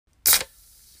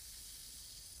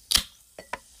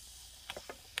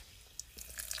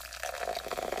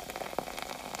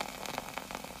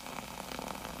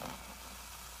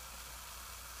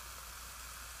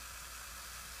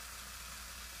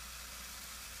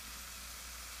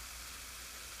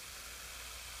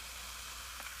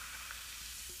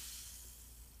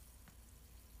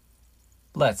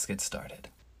Let's get started.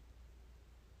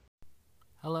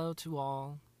 Hello to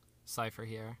all, Cypher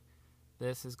here.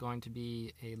 This is going to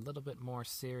be a little bit more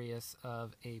serious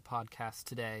of a podcast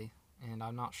today, and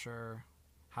I'm not sure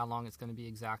how long it's going to be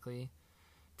exactly.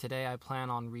 Today I plan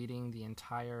on reading the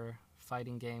entire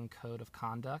Fighting Game Code of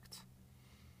Conduct.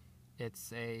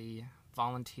 It's a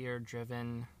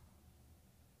volunteer-driven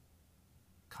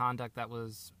conduct that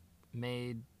was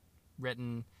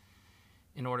written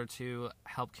in order to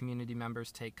help community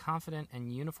members take confident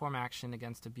and uniform action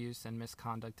against abuse and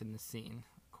misconduct in the scene.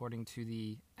 According to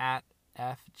the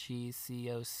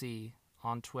 @FGCOC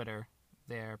on Twitter,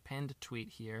 their pinned tweet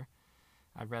here,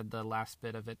 I read the last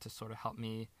bit of it to sort of help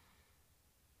me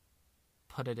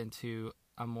put it into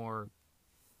a more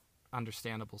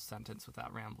understandable sentence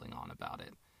without rambling on about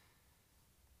it.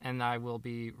 And I will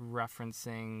be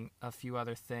referencing a few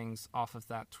other things off of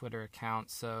that Twitter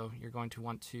account, so you're going to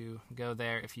want to go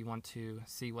there if you want to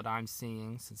see what I'm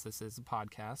seeing, since this is a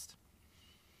podcast.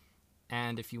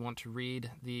 And if you want to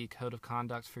read the Code of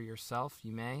Conduct for yourself,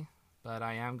 you may, but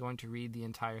I am going to read the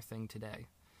entire thing today.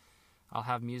 I'll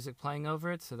have music playing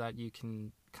over it so that you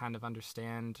can kind of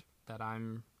understand that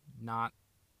I'm not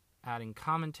adding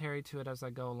commentary to it as I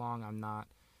go along. I'm not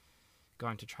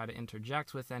going to try to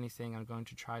interject with anything. I'm going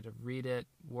to try to read it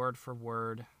word for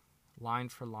word, line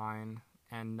for line,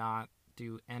 and not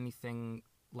do anything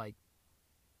like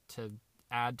to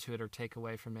add to it or take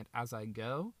away from it as I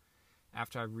go.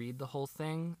 After I read the whole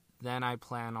thing, then I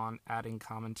plan on adding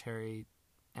commentary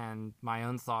and my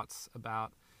own thoughts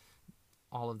about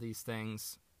all of these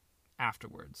things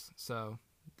afterwards. So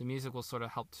the music will sort of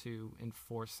help to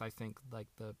enforce, I think, like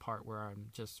the part where I'm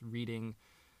just reading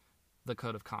the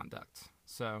Code of Conduct.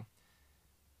 So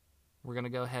we're going to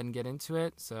go ahead and get into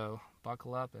it. So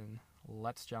buckle up and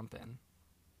let's jump in.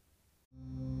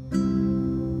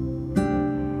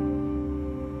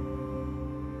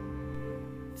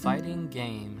 Fighting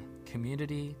Game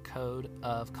Community Code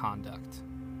of Conduct.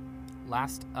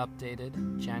 Last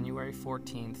updated January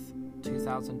 14th,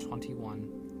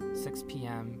 2021, 6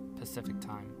 p.m. Pacific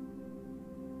Time.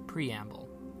 Preamble.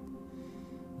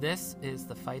 This is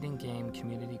the Fighting Game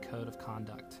Community Code of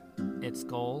Conduct. Its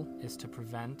goal is to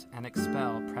prevent and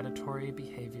expel predatory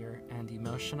behavior and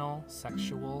emotional,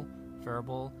 sexual,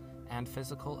 verbal, and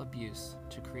physical abuse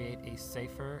to create a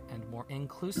safer and more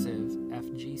inclusive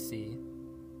FGC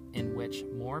in which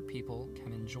more people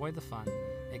can enjoy the fun,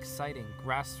 exciting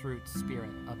grassroots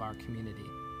spirit of our community.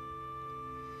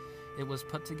 It was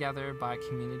put together by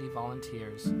community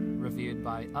volunteers, reviewed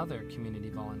by other community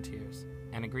volunteers,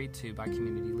 and agreed to by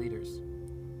community leaders.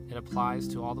 It applies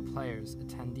to all the players,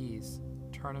 attendees,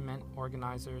 tournament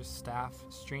organizers, staff,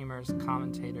 streamers,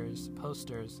 commentators,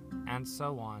 posters, and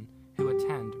so on who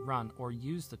attend, run, or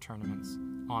use the tournaments,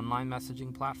 online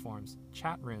messaging platforms,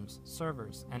 chat rooms,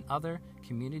 servers, and other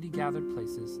community-gathered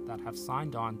places that have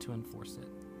signed on to enforce it.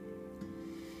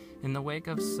 In the wake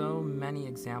of so many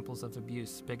examples of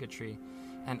abuse, bigotry,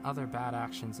 and other bad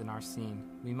actions in our scene,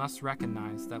 we must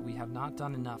recognize that we have not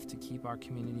done enough to keep our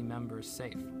community members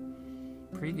safe.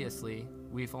 Previously,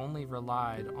 we've only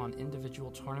relied on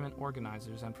individual tournament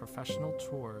organizers and professional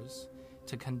tours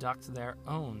to conduct their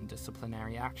own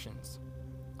disciplinary actions.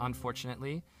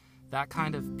 Unfortunately, that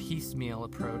kind of piecemeal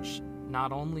approach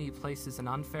not only places an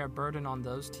unfair burden on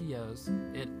those TOs,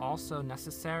 it also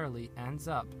necessarily ends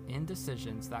up in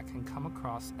decisions that can come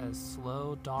across as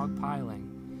slow dogpiling,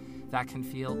 that can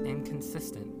feel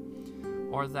inconsistent,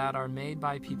 or that are made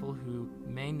by people who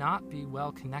may not be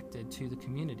well connected to the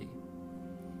community.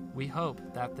 We hope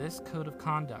that this Code of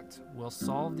Conduct will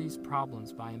solve these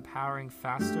problems by empowering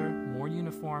faster, more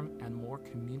uniform, and more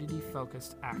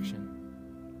community-focused action.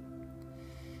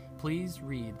 Please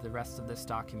read the rest of this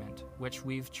document, which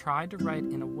we've tried to write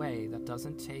in a way that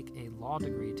doesn't take a law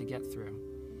degree to get through.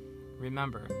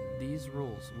 Remember, these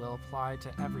rules will apply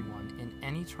to everyone in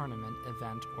any tournament,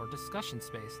 event, or discussion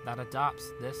space that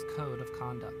adopts this Code of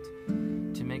Conduct,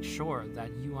 to make sure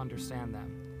that you understand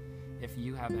them. If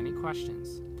you have any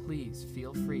questions, please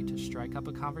feel free to strike up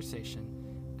a conversation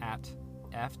at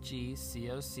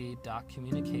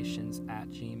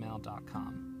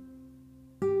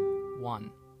fgcoc.communications@gmail.com.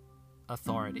 1.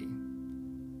 Authority.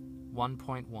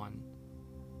 1.1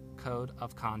 Code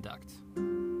of Conduct.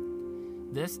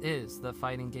 This is the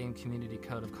Fighting Game Community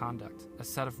Code of Conduct, a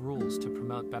set of rules to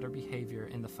promote better behavior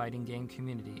in the fighting game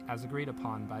community as agreed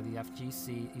upon by the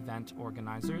FGC event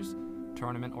organizers,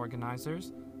 tournament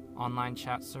organizers, online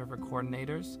chat server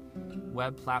coordinators,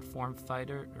 web platform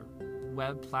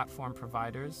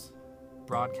providers,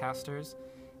 broadcasters,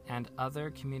 and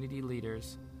other community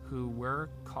leaders who we're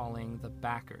calling the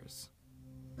backers.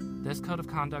 This code of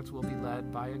conduct will be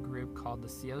led by a group called the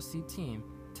COC team,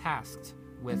 tasked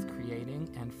with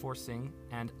creating, enforcing,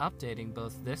 and updating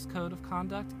both this code of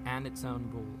conduct and its own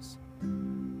rules.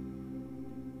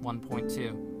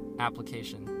 1.2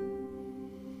 Application.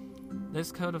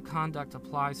 This code of conduct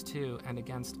applies to and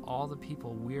against all the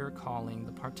people we're calling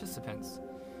the participants,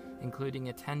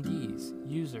 including attendees,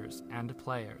 users, and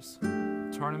players,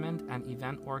 tournament and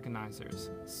event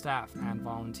organizers, staff and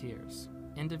volunteers,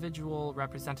 individual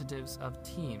representatives of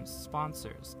teams,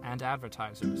 sponsors, and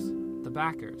advertisers, the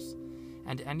backers,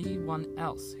 and anyone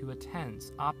else who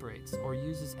attends, operates, or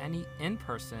uses any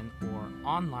in-person or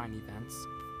online events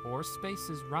or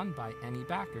spaces run by any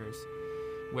backers,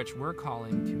 which we're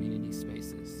calling community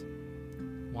spaces.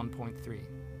 1.3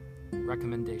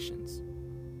 Recommendations.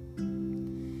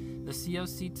 The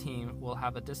COC team will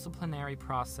have a disciplinary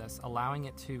process allowing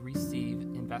it to receive,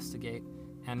 investigate,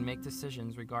 and make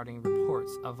decisions regarding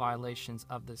reports of violations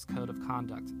of this code of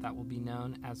conduct that will be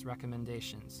known as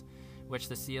recommendations, which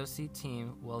the COC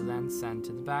team will then send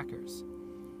to the backers.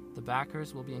 The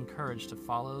backers will be encouraged to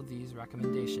follow these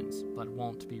recommendations, but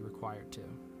won't be required to.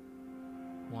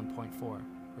 1.4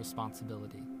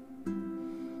 Responsibility.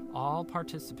 All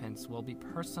participants will be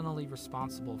personally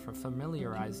responsible for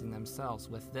familiarizing themselves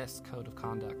with this code of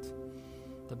conduct.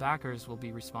 The backers will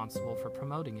be responsible for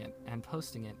promoting it and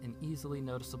posting it in easily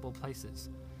noticeable places,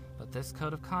 but this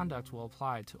code of conduct will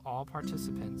apply to all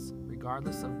participants,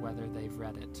 regardless of whether they've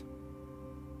read it.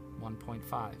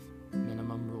 1.5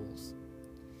 Minimum Rules.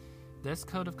 This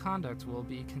code of conduct will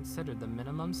be considered the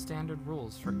minimum standard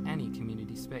rules for any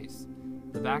community space.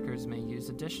 The backers may use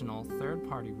additional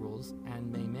third-party rules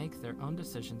and may make their own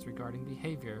decisions regarding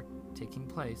behavior taking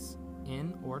place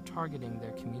in or targeting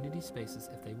their community spaces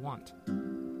if they want.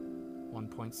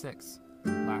 1.6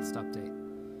 Last update.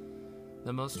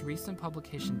 The most recent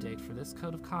publication date for this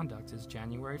code of conduct is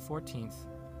January 14th,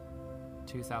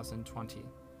 2020.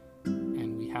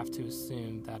 And we have to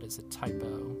assume that is a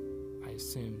typo. I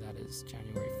assume that is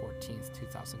January 14th,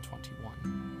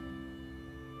 2021.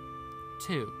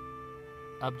 2.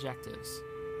 Objectives.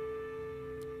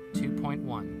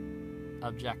 2.1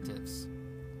 Objectives.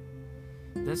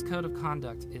 This code of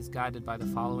conduct is guided by the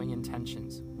following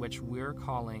intentions, which we're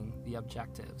calling the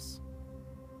objectives.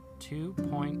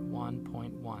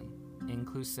 2.1.1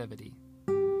 Inclusivity.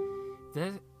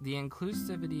 The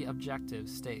inclusivity objective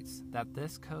states that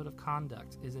this code of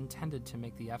conduct is intended to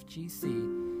make the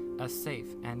FGC a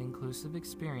safe and inclusive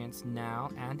experience now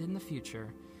and in the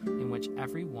future in which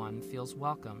everyone feels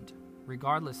welcomed,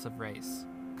 regardless of race,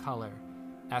 color,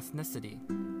 ethnicity,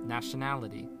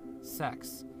 nationality,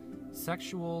 sex,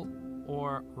 sexual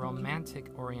or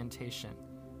romantic orientation,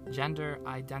 gender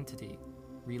identity,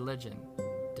 religion,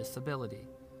 disability,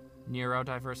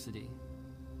 neurodiversity,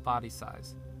 body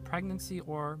size, pregnancy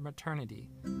or maternity,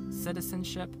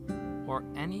 citizenship, or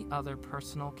any other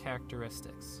personal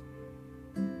characteristics.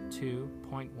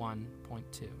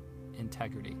 2.1.2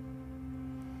 Integrity.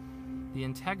 The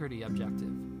integrity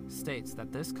objective states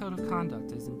that this code of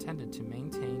conduct is intended to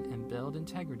maintain and build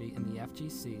integrity in the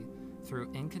FGC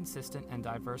through inconsistent and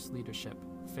diverse leadership,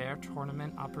 fair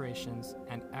tournament operations,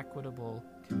 and equitable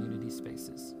community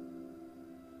spaces.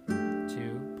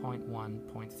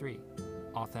 2.1.3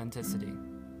 Authenticity.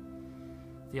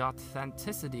 The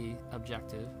authenticity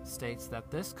objective states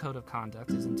that this code of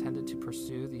conduct is intended to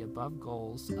pursue the above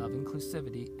goals of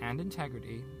inclusivity and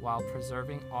integrity while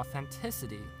preserving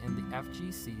authenticity in the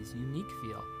FGC's unique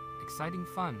feel, exciting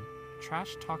fun,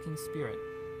 trash-talking spirit,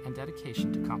 and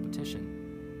dedication to competition.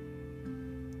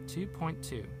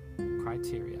 2.2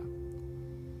 Criteria.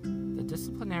 The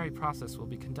disciplinary process will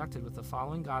be conducted with the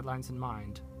following guidelines in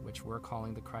mind, which we're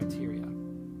calling the criteria.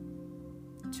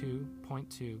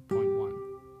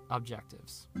 2.2.1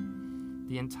 Objectives.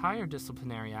 The entire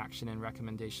disciplinary action and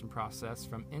recommendation process,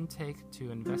 from intake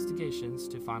to investigations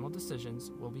to final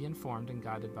decisions, will be informed and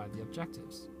guided by the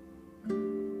objectives.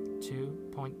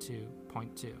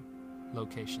 2.2.2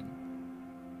 Location.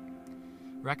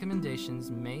 Recommendations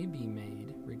may be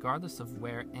made regardless of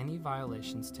where any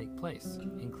violations take place,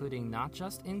 including not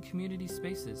just in community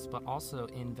spaces but also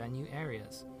in venue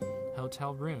areas,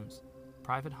 hotel rooms,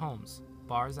 private homes,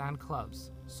 bars and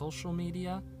clubs, social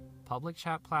media, public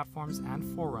chat platforms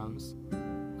and forums,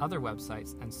 other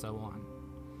websites, and so on.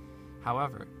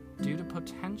 However, due to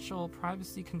potential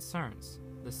privacy concerns,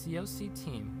 the COC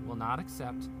team will not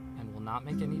accept and will not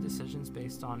make any decisions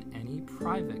based on any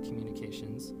private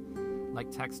communications, like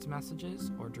text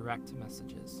messages or direct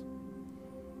messages.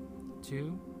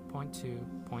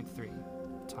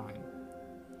 2.2.3 Time.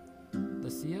 The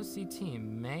COC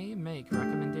team may make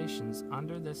recommendations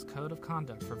under this code of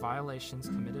conduct for violations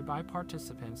committed by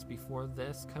participants before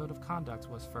this code of conduct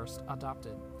was first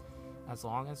adopted, as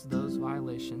long as those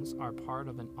violations are part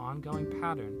of an ongoing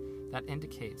pattern that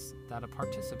indicates that a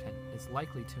participant is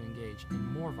likely to engage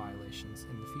in more violations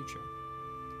in the future.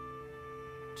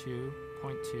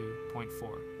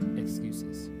 2.2.4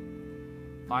 Excuses.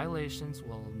 Violations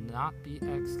will not be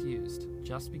excused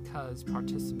just because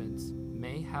participants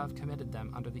may have committed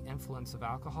them under the influence of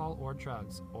alcohol or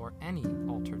drugs or any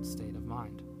altered state of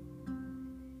mind.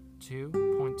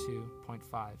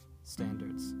 2.2.5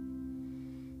 Standards.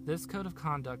 This code of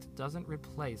conduct doesn't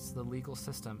replace the legal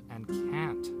system and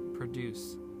can't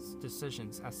produce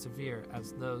decisions as severe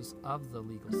as those of the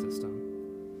legal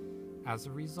system. As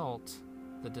a result,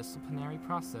 the disciplinary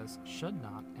process should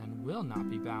not and will not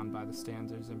be bound by the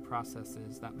standards and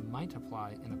processes that might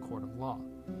apply in a court of law.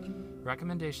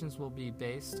 Recommendations will be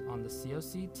based on the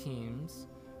COC team's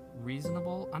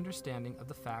reasonable understanding of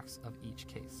the facts of each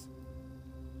case.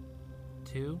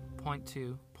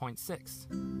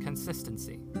 2.2.6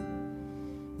 Consistency.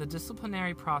 The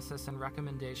disciplinary process and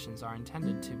recommendations are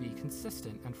intended to be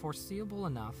consistent and foreseeable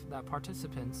enough that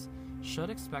participants should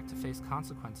expect to face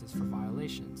consequences for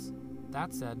violations.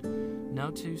 That said,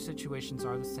 no two situations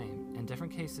are the same, and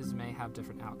different cases may have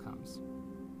different outcomes.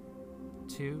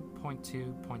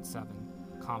 2.2.7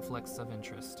 Conflicts of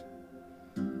interest.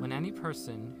 When any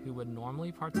person who would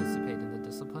normally participate in the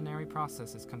disciplinary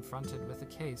process is confronted with a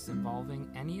case involving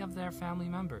any of their family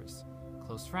members,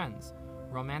 close friends,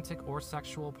 romantic or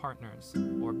sexual partners,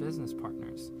 or business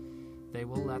partners, they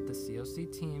will let the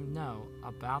COC team know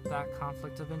about that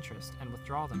conflict of interest and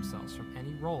withdraw themselves from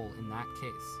any role in that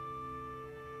case.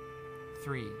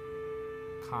 3.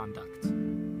 Conduct.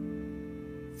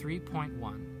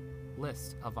 3.1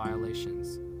 List of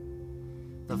violations.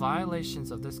 The violations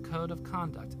of this code of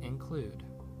conduct include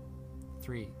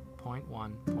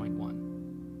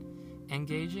 3.1.1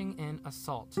 Engaging in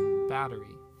assault,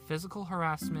 battery, physical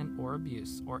harassment or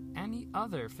abuse, or any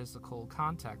other physical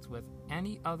contact with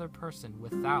any other person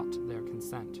without their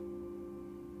consent.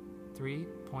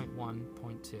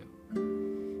 3.1.2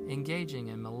 Engaging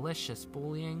in malicious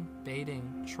bullying,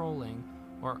 baiting, trolling,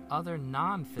 or other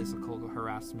non-physical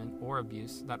harassment or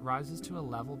abuse that rises to a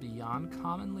level beyond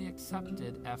commonly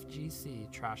accepted FGC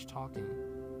trash talking.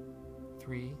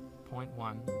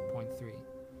 3.1.3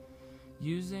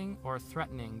 Using or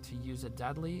threatening to use a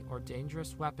deadly or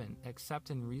dangerous weapon except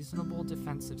in reasonable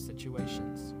defensive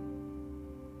situations.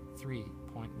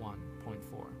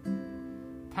 3.1.4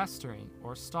 Pestering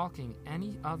or stalking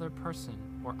any other person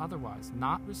or otherwise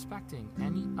not respecting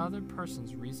any other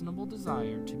person's reasonable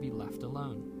desire to be left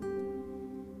alone.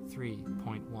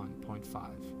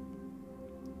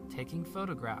 3.1.5 Taking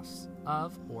photographs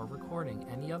of or recording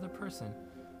any other person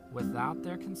without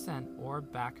their consent or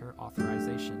backer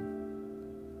authorization.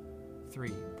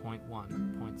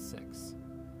 3.1.6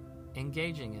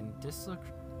 Engaging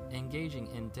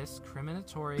in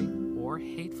discriminatory or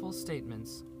hateful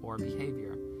statements or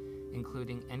behavior,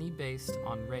 including any based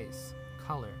on race,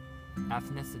 color,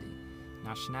 ethnicity,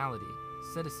 nationality,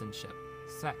 citizenship,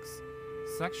 sex,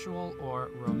 sexual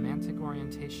or romantic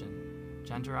orientation,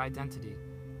 gender identity,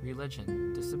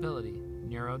 religion, disability,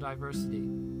 neurodiversity,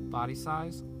 body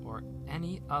size, or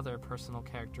any other personal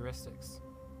characteristics.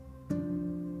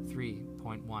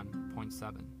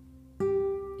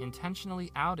 3.1.7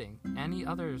 Intentionally outing any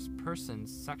other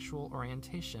person's sexual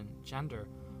orientation, gender,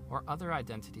 or other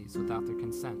identities without their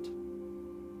consent.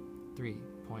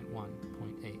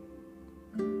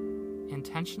 3.1.8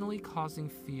 Intentionally causing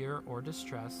fear or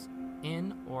distress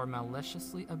in or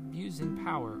maliciously abusing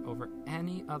power over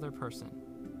any other person.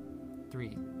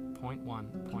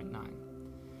 3.1.9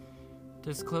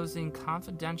 Disclosing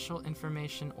confidential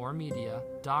information or media,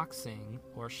 doxing,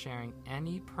 or sharing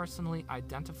any personally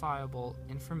identifiable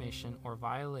information or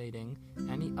violating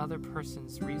any other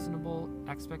person's reasonable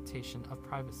expectation of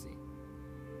privacy.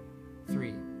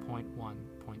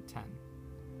 3.1.10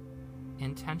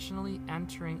 Intentionally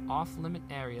entering off-limit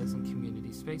areas and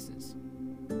community spaces.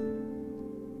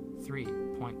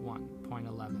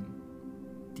 3.1.11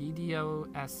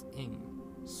 DDoSing,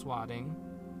 swatting,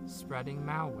 spreading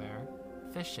malware,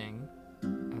 phishing,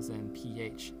 as in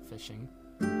PH phishing,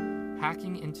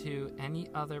 hacking into any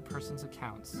other person's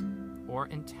accounts, or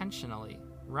intentionally,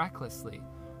 recklessly,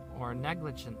 or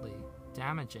negligently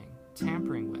damaging,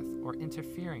 tampering with, or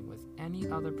interfering with any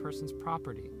other person's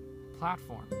property,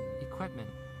 platform, equipment,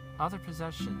 other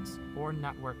possessions, or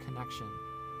network connection.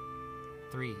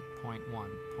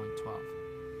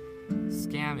 3.1.12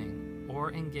 Scamming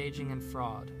or engaging in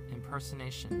fraud, impersonation,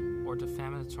 impersonation, or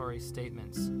defamatory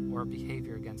statements or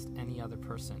behavior against any other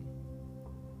person.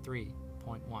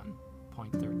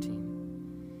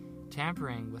 3.1.13.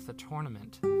 Tampering with a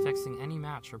tournament, fixing any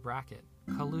match or bracket,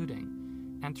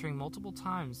 colluding, entering multiple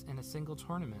times in a single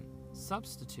tournament,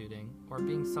 substituting or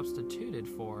being substituted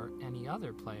for any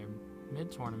other player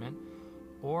mid-tournament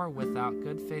or without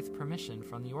good faith permission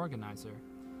from the organizer,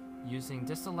 using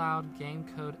disallowed game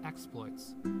code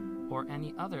exploits, or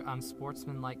any other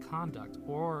unsportsmanlike conduct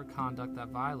or conduct that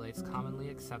violates commonly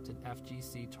accepted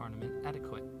FGC tournament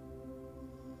etiquette.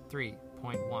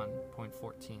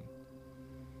 3.1.14.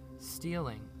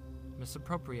 Stealing,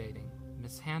 misappropriating,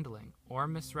 mishandling, or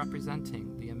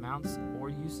misrepresenting the amounts or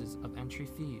uses of entry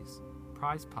fees,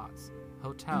 prize pots,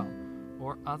 hotel,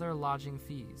 or other lodging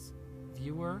fees,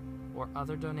 viewer or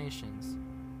other donations,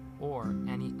 or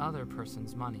any other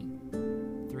person's money.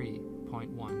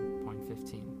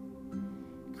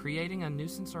 3.1.15. Creating a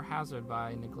nuisance or hazard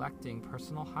by neglecting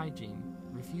personal hygiene,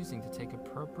 refusing to take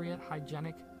appropriate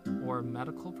hygienic or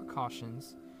medical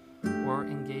precautions, or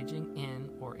engaging in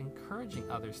or encouraging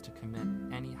others to commit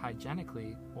any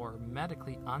hygienically or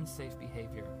medically unsafe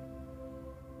behavior.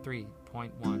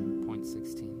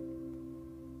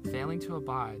 3.1.16. Failing to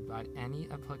abide by any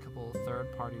applicable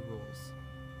third-party rules.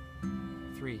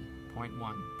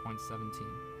 3.1.17.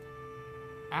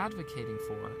 Advocating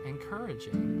for,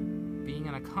 encouraging, being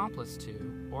an accomplice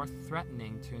to, or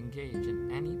threatening to engage in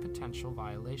any potential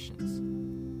violations.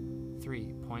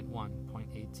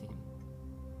 3.1.18.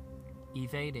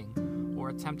 Evading or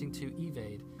attempting to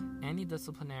evade any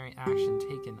disciplinary action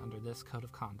taken under this code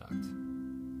of conduct.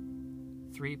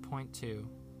 3.2.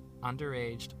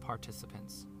 Underage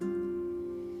participants.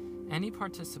 Any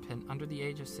participant under the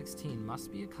age of 16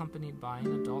 must be accompanied by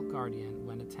an adult guardian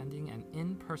when attending an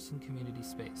in-person community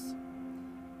space.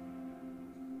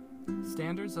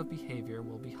 Standards of behavior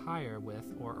will be higher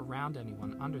with or around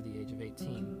anyone under the age of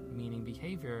 18, meaning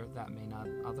behavior that may not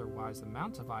otherwise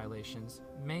amount to violations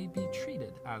may be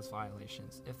treated as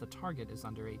violations if the target is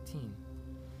under 18.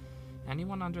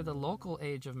 Anyone under the local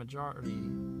age of majority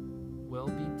will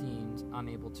be deemed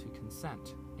unable to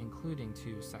consent, including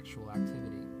to sexual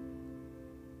activity.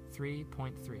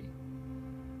 3.3.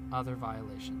 Other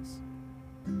violations.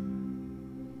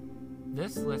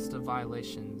 This list of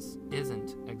violations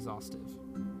isn't exhaustive.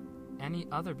 Any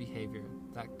other behavior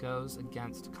that goes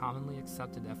against commonly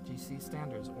accepted FGC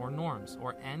standards or norms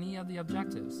or any of the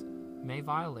objectives may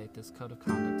violate this code of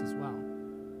conduct as well.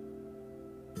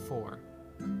 4.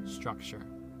 Structure.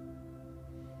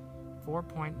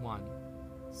 4.1.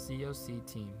 COC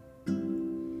Team.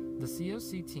 The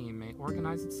COC team may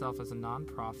organize itself as a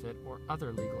non-profit or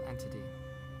other legal entity.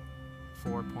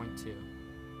 4.2.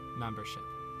 Membership.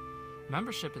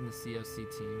 Membership in the COC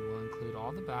team will include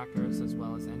all the backers as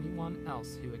well as anyone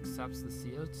else who accepts the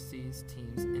COC's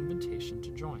team's invitation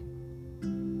to join.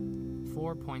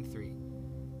 4.3.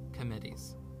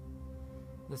 Committees.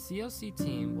 The COC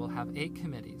team will have 8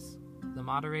 committees: the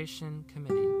Moderation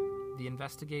Committee, the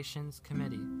Investigations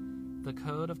Committee, the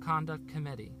Code of Conduct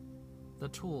Committee, the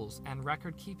Tools and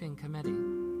Record Keeping Committee,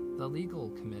 the Legal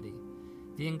Committee,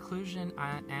 the Inclusion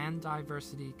and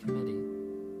Diversity Committee,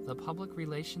 the Public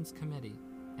Relations Committee,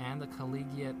 and the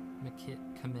Collegiate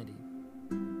Committee.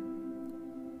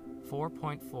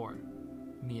 4.4.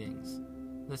 Meetings.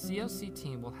 The COC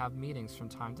team will have meetings from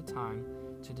time to time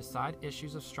to decide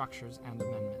issues of structures and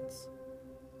amendments.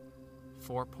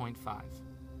 4.5.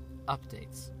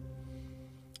 Updates.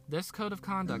 This code of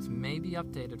conduct may be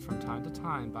updated from time to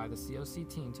time by the COC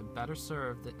team to better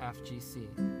serve the FGC,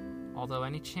 although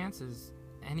any changes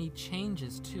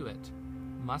to it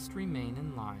must remain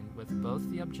in line with both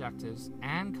the objectives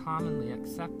and commonly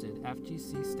accepted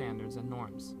FGC standards and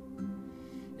norms.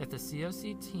 If the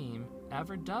COC team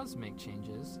ever does make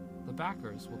changes, the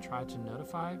backers will try to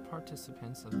notify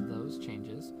participants of those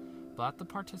changes, but the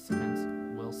participants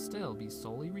will still be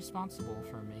solely responsible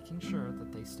for making sure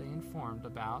that they stay informed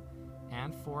about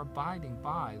and for abiding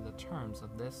by the terms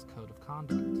of this code of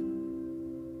conduct.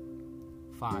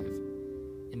 5.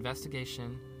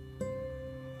 Investigation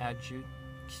adjudication.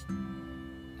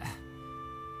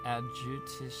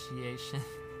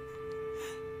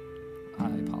 I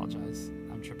apologize.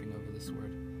 I'm tripping over this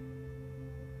word.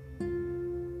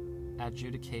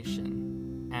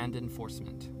 Adjudication and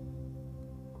enforcement.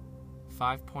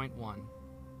 5.1.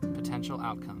 Potential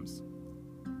outcomes.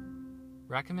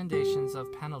 Recommendations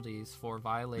of penalties for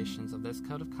violations of this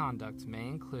code of conduct may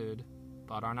include,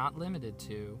 but are not limited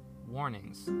to,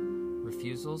 warnings,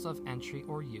 refusals of entry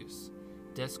or use,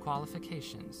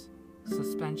 disqualifications,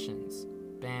 suspensions,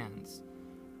 bans,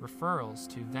 referrals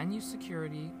to venue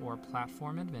security or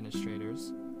platform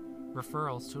administrators,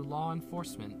 referrals to law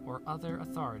enforcement or other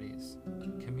authorities,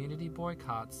 community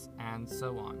boycotts, and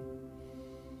so on.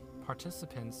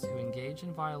 Participants who engage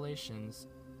in violations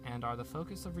and are the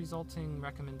focus of resulting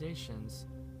recommendations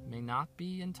may not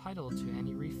be entitled to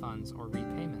any refunds or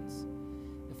repayments.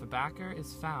 If a backer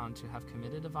is found to have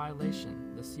committed a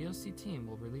violation, the COC team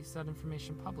will release that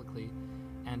information publicly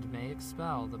and may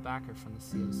expel the backer from the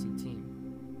COC team.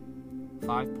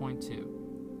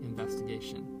 5.2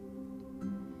 Investigation.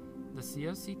 The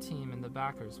COC team and the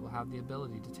backers will have the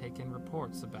ability to take in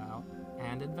reports about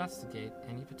and investigate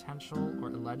any potential or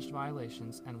alleged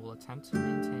violations and will attempt to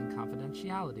maintain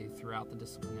confidentiality throughout the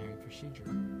disciplinary procedure.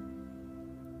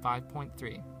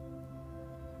 5.3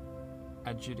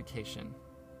 Adjudication.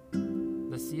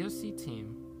 The COC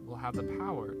team will have the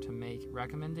power to make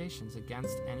recommendations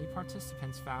against any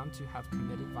participants found to have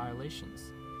committed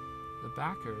violations. The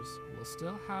backers will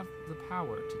still have the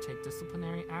power to take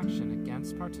disciplinary action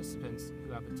against participants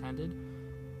who have attended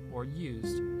or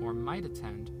used or might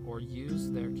attend or use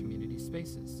their community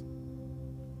spaces.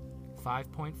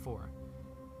 5.4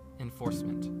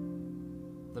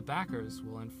 Enforcement. The backers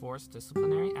will enforce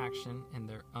disciplinary action in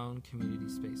their own community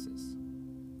spaces.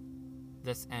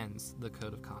 This ends the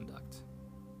Code of Conduct.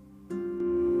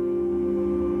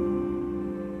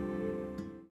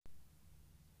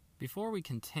 Before we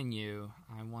continue,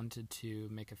 I wanted to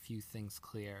make a few things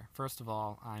clear. First of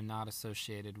all, I'm not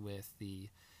associated with the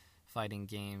Fighting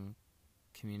Game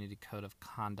Community Code of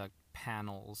Conduct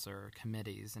panels or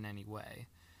committees in any way.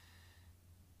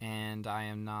 And I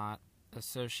am not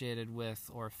associated with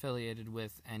or affiliated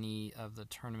with any of the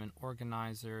tournament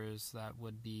organizers that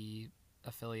would be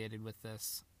affiliated with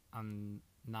this. I'm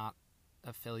not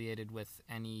affiliated with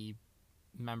any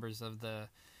members of the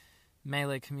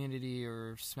Melee community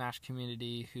or Smash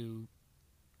community who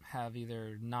have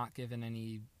either not given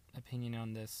any opinion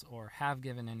on this or have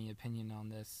given any opinion on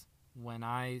this. When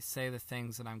I say the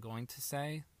things that I'm going to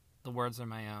say, the words are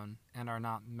my own and are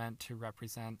not meant to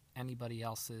represent anybody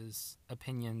else's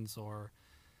opinions or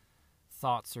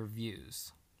thoughts or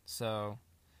views. So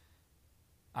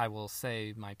I will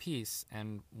say my piece,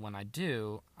 and when I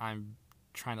do, I'm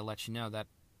trying to let you know that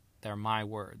they're my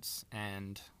words,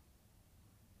 and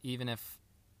even if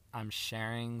I'm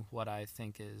sharing what I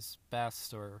think is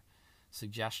best or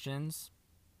suggestions,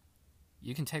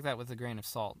 you can take that with a grain of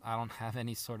salt. I don't have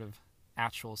any sort of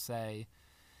actual say.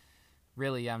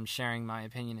 Really, I'm sharing my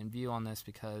opinion and view on this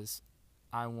because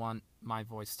I want my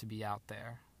voice to be out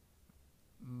there.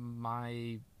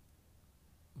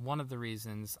 One of the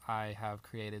reasons I have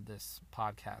created this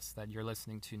podcast that you're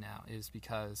listening to now is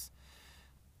because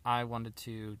I wanted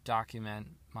to document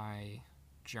my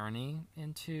journey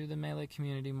into the Melee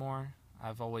community more.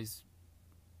 I've always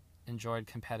enjoyed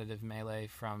competitive Melee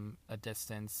from a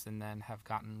distance and then have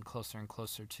gotten closer and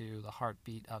closer to the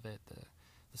heartbeat of it,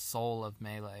 the soul of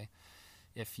Melee,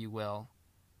 if you will.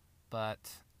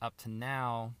 But up to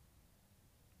now,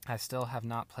 I still have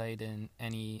not played in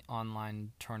any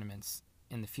online tournaments.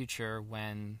 In the future,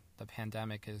 when the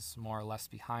pandemic is more or less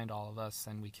behind all of us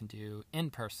and we can do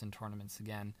in-person tournaments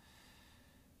again,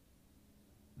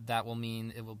 that will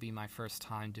mean it will be my first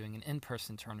time doing an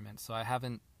in-person tournament. So I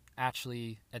haven't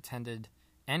actually attended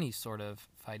any sort of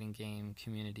fighting game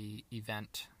community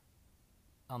event,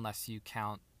 unless you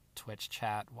count Twitch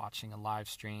chat, watching a live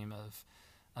stream of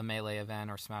a Melee event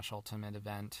or Smash Ultimate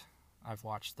event. I've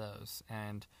watched those,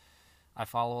 and I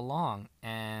follow along,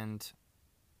 and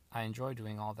I enjoy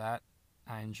doing all that.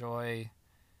 I enjoy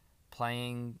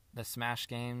playing the Smash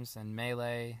games and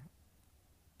Melee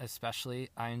especially.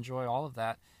 I enjoy all of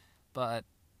that, but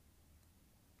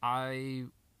I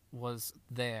was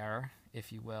there,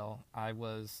 if you will. I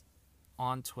was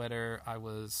on Twitter. I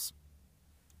was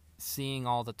seeing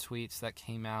all the tweets that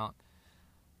came out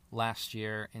last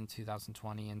year in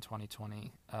 2020 and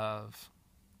 2020 of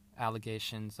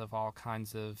allegations of all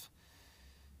kinds of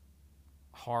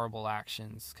horrible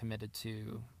actions committed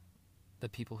to the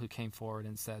people who came forward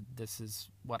and said, this is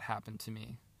what happened to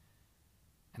me.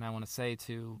 And I want to say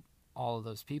to all of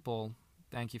those people,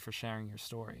 thank you for sharing your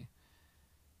story.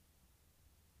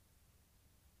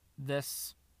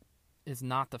 This is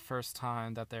not the first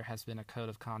time that there has been a Code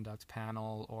of Conduct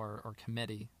panel or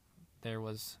committee. There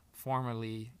was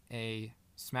formerly a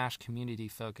Smash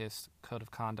community-focused Code of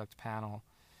Conduct panel,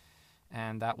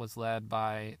 and that was led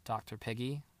by Dr.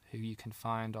 Piggy, who you can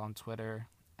find on Twitter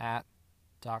at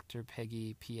Dr.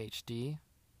 Piggy PhD,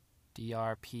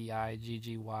 DrPiggY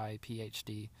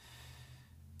PhD.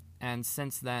 And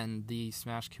since then, the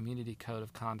Smash Community Code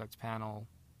of Conduct panel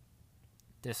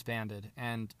disbanded,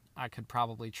 and I could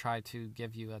probably try to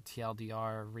give you a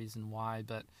TLDR reason why,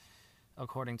 but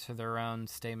according to their own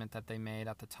statement that they made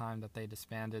at the time that they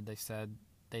disbanded, they said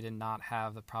they did not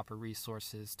have the proper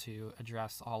resources to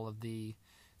address all of the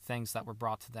things that were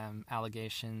brought to them,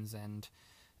 allegations and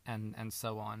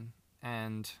so on.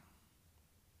 And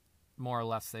more or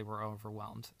less they were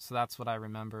overwhelmed. So that's what I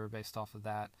remember based off of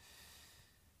that.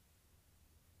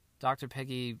 Dr.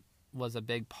 Piggy was a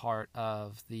big part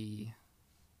of the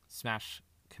Smash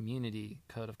Community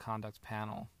Code of Conduct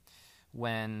panel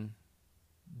when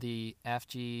the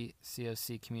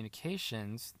FGCOC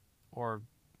Communications, or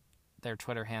their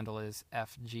Twitter handle is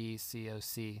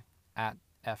FGCOC, at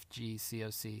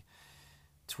FGCOC,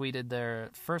 tweeted their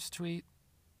first tweet,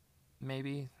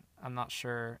 maybe, I'm not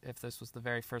sure if this was the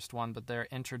very first one, but their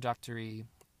introductory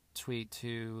tweet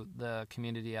to the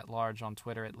community at large, on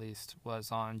Twitter at least,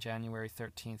 was on January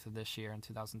 13th of this year in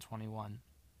 2021,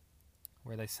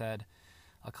 where they said,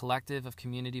 "A collective of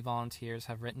community volunteers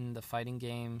have written the Fighting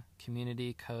Game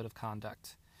Community Code of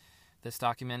Conduct. This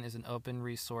document is an open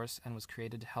resource and was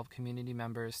created to help community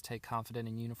members take confident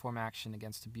and uniform action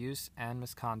against abuse and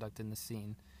misconduct in the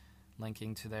scene,"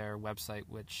 linking to their website,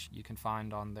 which you can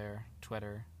find on their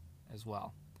Twitter as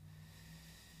well.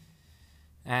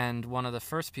 And one of the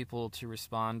first people to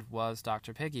respond was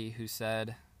Dr. Piggy, who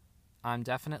said, "I'm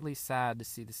definitely sad to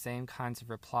see the same kinds of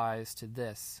replies to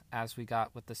this as we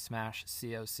got with the Smash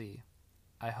COC.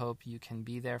 I hope you can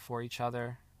be there for each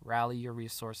other, rally your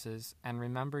resources, and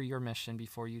remember your mission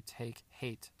before you take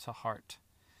hate to heart.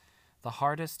 The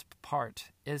hardest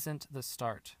part isn't the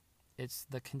start, it's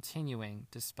the continuing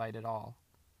despite it all."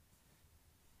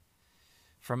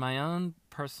 From my own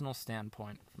personal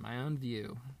standpoint, from my own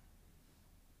view,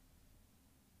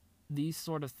 these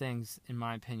sort of things, in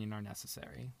my opinion, are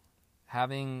necessary.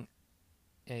 Having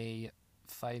a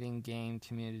fighting game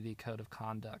community code of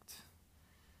conduct,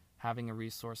 having a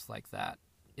resource like that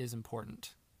is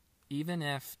important. Even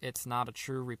if it's not a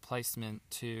true replacement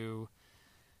to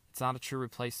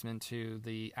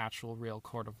the actual real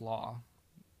court of law.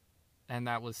 And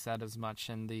that was said as much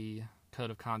in the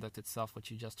code of conduct itself, which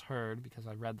you just heard, because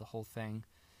I read the whole thing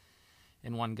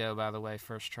in one go, by the way,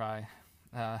 first try.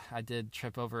 I did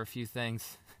trip over a few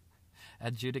things.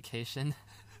 Adjudication.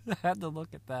 I had to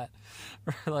look at that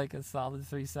for like a solid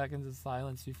 3 seconds of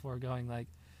silence before going like,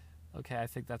 okay, I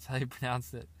think that's how you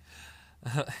pronounce it.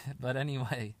 But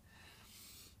anyway,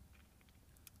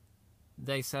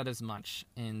 they said as much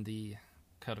in the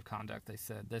code of conduct. They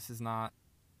said, this is not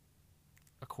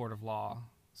a court of law,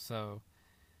 so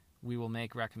we will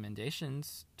make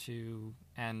recommendations to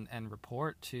and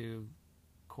report to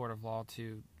court of law,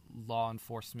 to law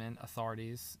enforcement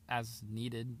authorities as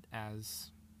needed,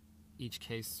 as each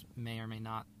case may or may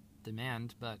not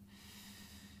demand. But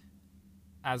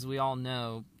as we all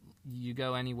know, you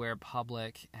go anywhere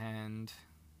public and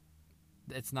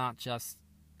it's not just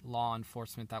law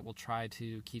enforcement that will try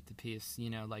to keep the peace. You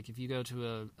know, like if you go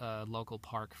to a local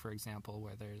park, for example,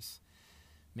 where there's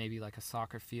maybe like a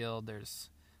soccer field, there's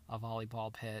a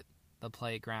volleyball pit, the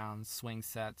playground, swing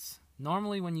sets.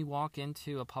 Normally when you walk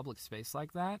into a public space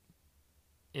like that,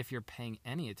 if you're paying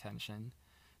any attention,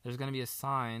 there's going to be a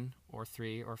sign, or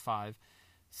 3 or 5,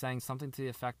 saying something to the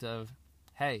effect of,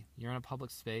 hey, you're in a public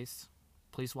space,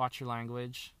 please watch your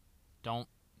language, don't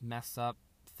mess up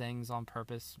things on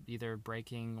purpose, either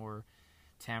breaking or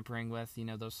tampering with, you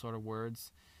know, those sort of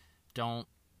words. Don't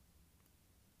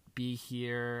be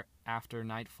here after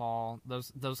nightfall,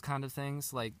 those kind of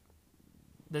things. Like,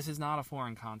 this is not a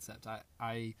foreign concept.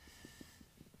 I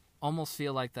almost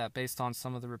feel like that based on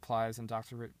some of the replies, and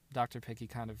Dr. Piggy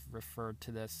kind of referred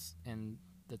to this in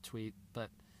the tweet, but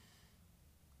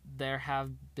there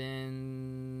have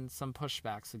been some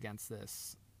pushbacks against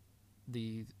this,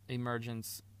 the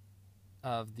emergence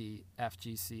of the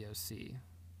FGCOC,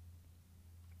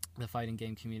 the Fighting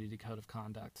Game Community Code of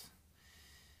Conduct.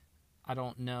 I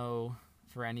don't know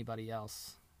for anybody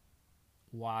else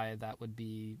why that would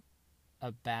be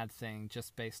a bad thing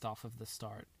just based off of the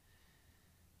start.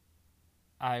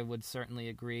 I would certainly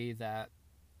agree that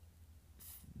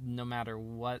no matter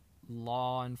what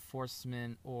law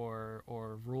enforcement or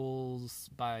rules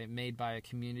made by a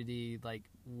community, like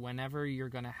whenever you're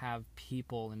going to have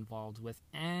people involved with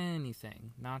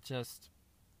anything, not just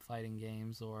fighting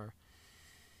games or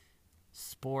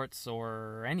sports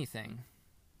or anything.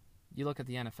 You look at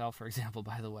the NFL, for example,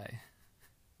 by the way.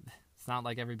 It's not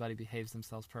like everybody behaves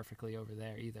themselves perfectly over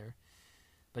there either.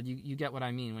 But you get what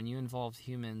I mean. When you involve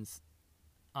humans,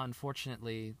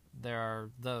 unfortunately, there are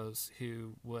those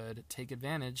who would take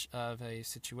advantage of a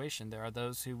situation. There are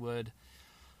those who would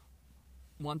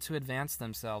want to advance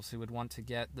themselves, who would want to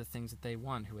get the things that they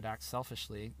want, who would act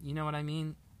selfishly. You know what I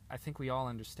mean? I think we all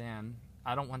understand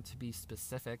I don't want to be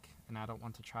specific, and I don't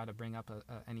want to try to bring up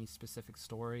any specific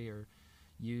story or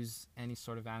use any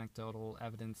sort of anecdotal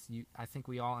evidence. I think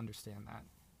we all understand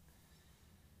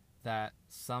that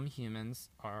some humans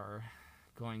are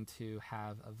going to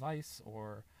have a vice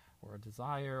or a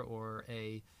desire or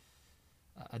a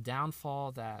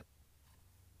downfall that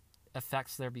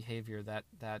affects their behavior,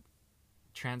 that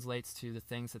translates to the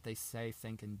things that they say,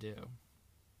 think, and do.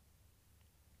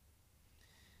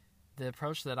 The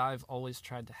approach that I've always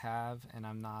tried to have, and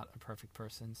I'm not a perfect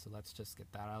person, so let's just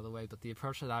get that out of the way, but the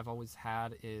approach that I've always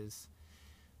had is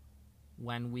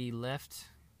when we lift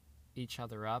each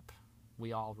other up,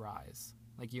 we all rise.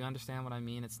 Like, you understand what I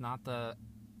mean? It's not the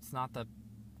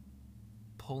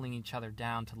pulling each other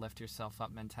down to lift yourself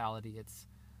up mentality. It's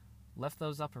lift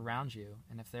those up around you,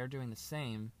 and if they're doing the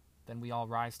same, then we all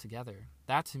rise together.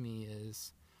 That to me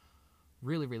is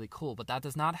really, really cool, but that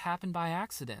does not happen by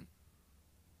accident.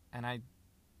 And I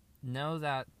know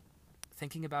that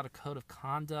thinking about a code of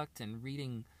conduct and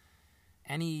reading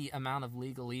any amount of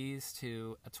legalese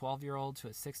to a 12-year-old, to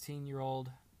a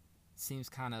 16-year-old, seems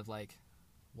kind of like,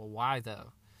 well, why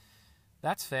though?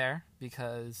 That's fair,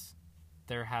 because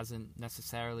there hasn't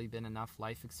necessarily been enough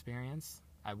life experience.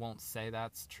 I won't say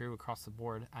that's true across the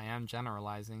board. I am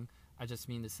generalizing. I just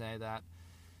mean to say that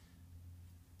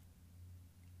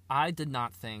I did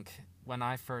not think, when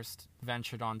I first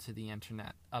ventured onto the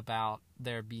internet, about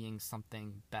there being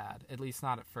something bad, at least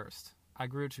not at first. I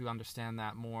grew to understand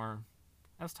that more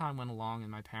as time went along,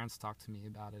 and my parents talked to me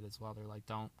about it as well. They're like,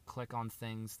 don't click on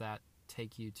things that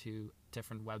take you to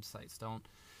different websites.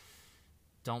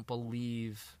 Don't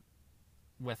believe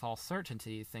with all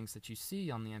certainty things that you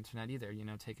see on the internet either.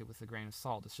 Take it with a grain of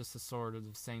salt. It's just the sort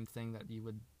of the same thing that you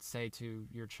would say to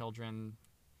your children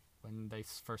when they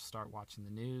first start watching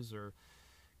the news or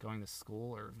going to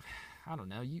school, or I don't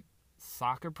know,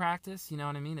 soccer practice, you know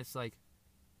what I mean? It's like,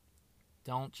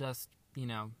 don't just,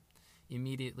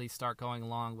 immediately start going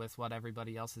along with what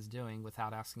everybody else is doing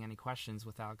without asking any questions,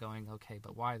 without going, okay,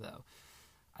 but why though?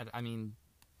 I mean,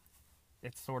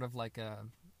 it's sort of like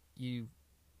you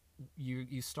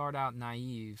start out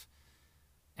naive,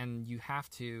 and you have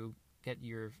to get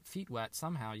your feet wet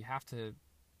somehow. You have to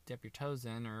dip your toes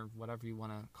in, or whatever you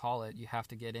want to call it. You have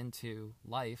to get into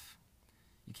life.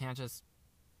 You can't just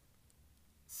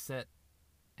sit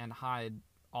and hide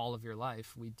all of your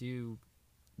life. We do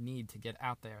need to get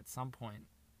out there at some point,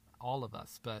 all of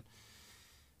us, but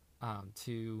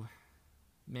to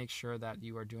make sure that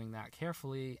you are doing that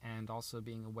carefully, and also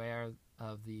being aware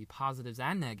of the positives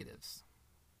and negatives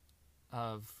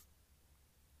of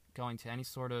going to any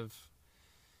sort of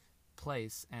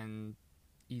place and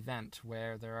event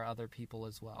where there are other people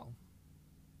as well.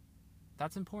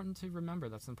 That's important to remember.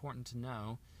 That's important to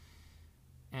know.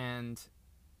 And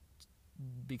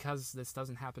because this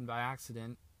doesn't happen by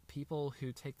accident, people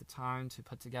who take the time to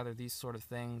put together these sort of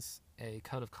things, a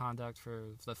code of conduct for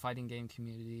the fighting game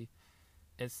community,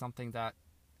 is something that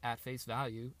at face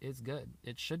value is good.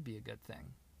 It should be a good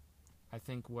thing. I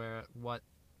think what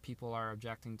people are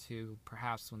objecting to,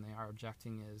 perhaps when they are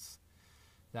objecting, is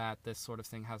that this sort of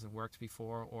thing hasn't worked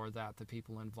before, or that the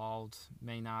people involved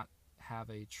may not have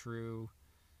a true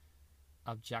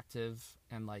objective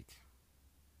and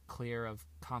clear of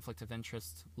conflict of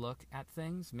interest look at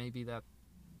things. Maybe that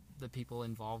the people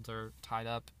involved are tied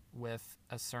up with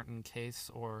a certain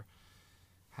case or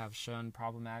have shown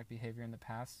problematic behavior in the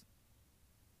past.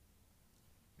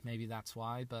 Maybe that's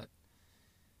why, but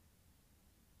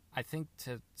I think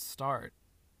to start,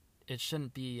 it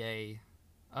shouldn't be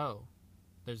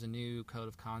there's a new code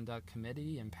of conduct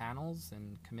committee and panels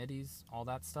and committees, all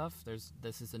that stuff.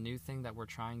 This is a new thing that we're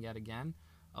trying yet again.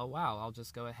 Oh wow, I'll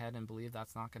just go ahead and believe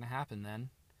that's not going to happen then.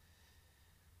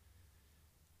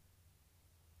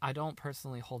 I don't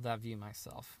personally hold that view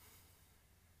myself.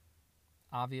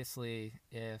 Obviously,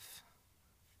 if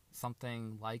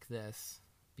something like this,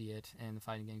 be it in the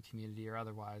fighting game community or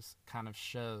otherwise, kind of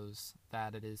shows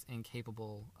that it is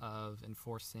incapable of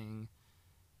enforcing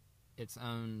its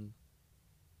own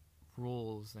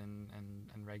rules and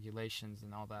regulations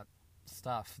and all that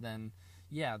stuff, then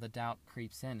yeah, the doubt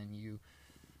creeps in, and you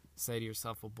say to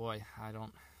yourself, well boy, I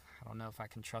don't know if I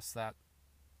can trust that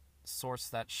source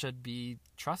that should be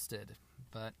trusted.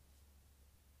 But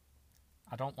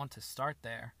I don't want to start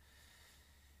there,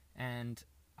 and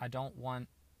I don't want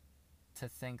to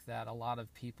think that a lot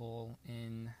of people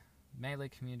in Melee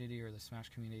community or the Smash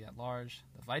community at large,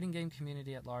 the fighting game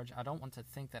community at large, I don't want to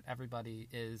think that everybody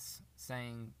is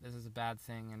saying this is a bad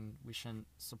thing and we shouldn't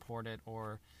support it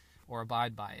or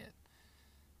abide by it.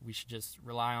 We should just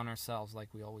rely on ourselves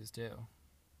like we always do.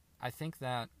 I think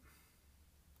that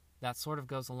that sort of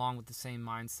goes along with the same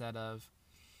mindset of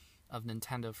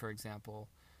Nintendo, for example,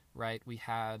 right? We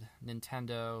had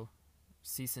Nintendo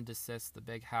cease and desist the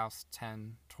Big House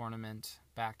 10 tournament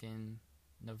back in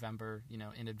November,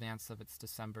 in advance of its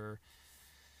December,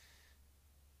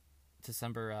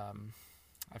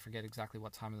 I forget exactly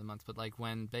what time of the month, but like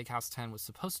when Big House 10 was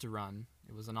supposed to run,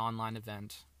 it was an online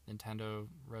event. Nintendo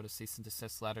wrote a cease and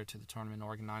desist letter to the tournament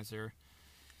organizer,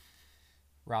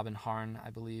 Robin Harn, I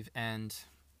believe, and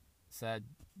said,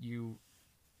 you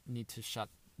need to shut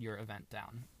your event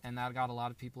down. And that got a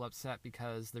lot of people upset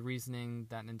because the reasoning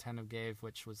that Nintendo gave,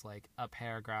 which was like a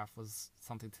paragraph, was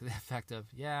something to the effect of,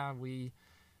 yeah, we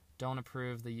don't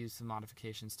approve the use of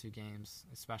modifications to games,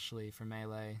 especially for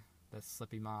Melee, the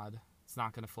Slippy mod. It's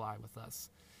not going to fly with us.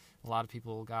 A lot of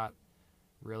people got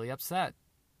really upset,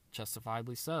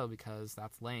 justifiably so, because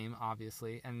that's lame,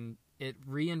 obviously, and it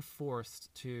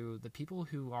reinforced to the people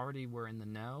who already were in the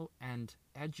know and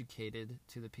educated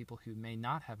to the people who may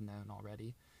not have known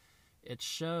already. It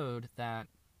showed that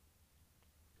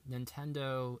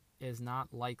Nintendo is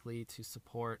not likely to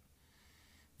support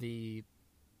the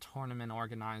tournament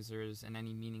organizers in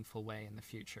any meaningful way in the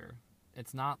future.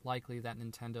 It's not likely that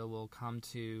Nintendo will come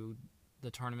to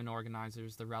the tournament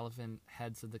organizers, the relevant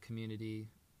heads of the community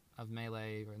of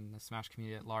Melee and the Smash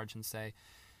community at large, and say,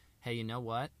 hey, you know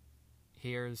what?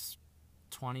 Here's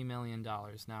 $20 million.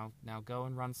 Now go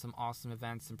and run some awesome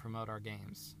events and promote our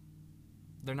games.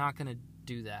 They're not going to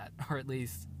do that. Or at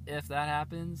least, if that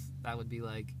happens, that would be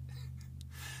like...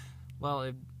 well,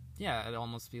 it'd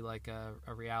almost be like a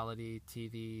reality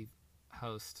TV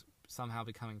host somehow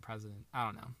becoming president. I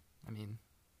don't know. I mean,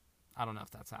 I don't know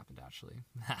if that's happened, actually.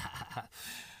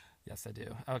 Yes, I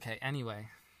do. Okay, anyway.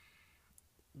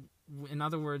 In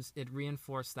other words, it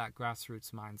reinforced that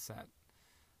grassroots mindset.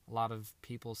 A lot of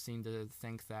people seem to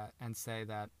think that and say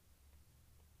that,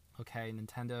 okay,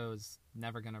 Nintendo is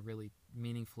never going to really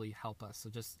meaningfully help us, so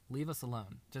just leave us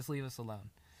alone. Just leave us alone.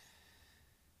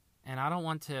 And I don't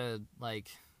want to,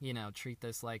 treat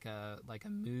this like a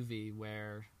movie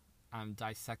where I'm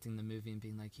dissecting the movie and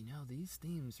being like, these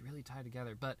themes really tie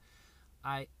together. But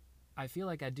I feel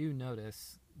like I do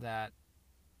notice that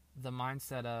the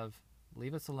mindset of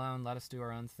leave us alone, let us do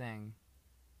our own thing,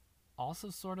 also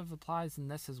sort of applies in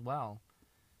this as well.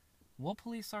 We'll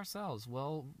police ourselves.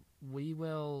 We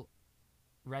will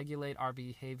regulate our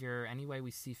behavior any way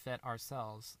we see fit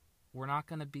ourselves. We're not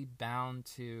going to be bound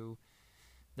to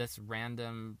this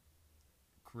random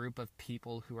group of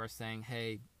people who are saying,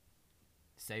 hey,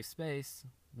 safe space,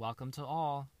 welcome to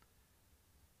all,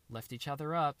 lift each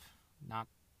other up, not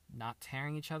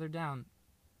tearing each other down.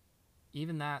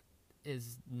 Even that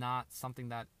is not something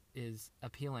that is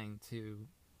appealing to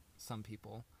some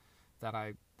people that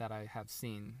I have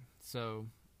seen. So,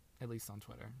 at least on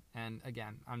Twitter. And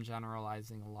again, I'm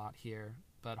generalizing a lot here,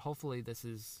 but hopefully this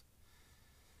is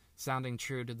sounding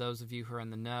true to those of you who are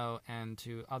in the know and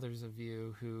to others of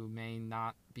you who may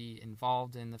not be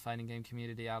involved in the fighting game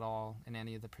community at all in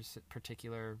any of the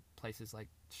particular places like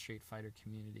Street Fighter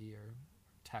community or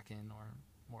Tekken or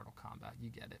Mortal Kombat.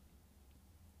 You get it.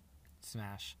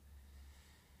 Smash.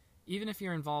 Even if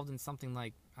you're involved in something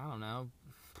like, I don't know,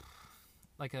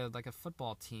 like a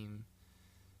football team.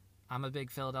 I'm a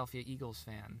big Philadelphia Eagles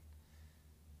fan.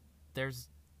 There's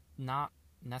not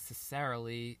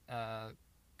necessarily a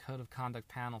code of conduct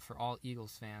panel for all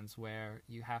Eagles fans where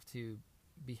you have to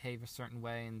behave a certain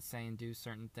way and say and do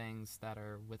certain things that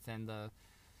are within the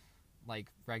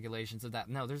regulations of that.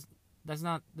 No, there's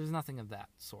nothing of that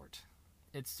sort.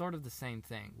 It's sort of the same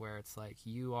thing where it's like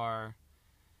you are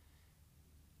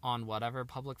on whatever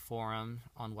public forum,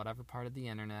 on whatever part of the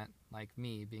internet, like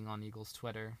me being on Eagles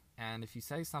Twitter, and if you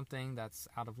say something that's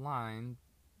out of line,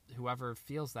 whoever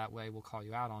feels that way will call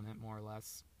you out on it, more or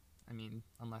less. I mean,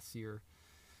 unless you're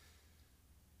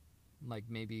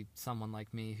maybe someone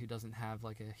like me who doesn't have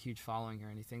a huge following or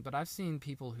anything. But I've seen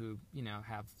people who,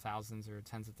 have thousands or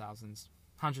tens of thousands,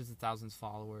 hundreds of thousands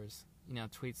followers,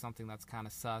 tweet something that's kind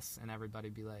of sus, and everybody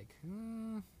be like,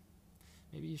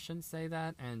 maybe you shouldn't say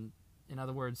that. And in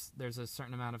other words, there's a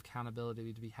certain amount of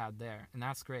accountability to be had there, and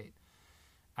that's great.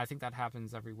 I think that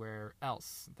happens everywhere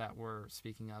else that we're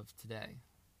speaking of today,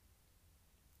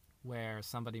 where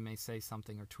somebody may say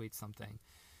something or tweet something,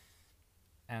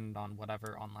 and on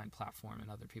whatever online platform,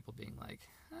 and other people being like,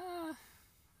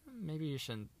 maybe you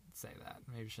shouldn't say that,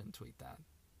 maybe you shouldn't tweet that.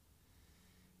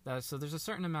 So there's a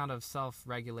certain amount of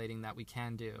self-regulating that we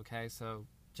can do, okay? So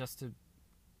just to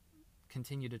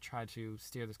continue to try to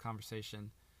steer this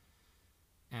conversation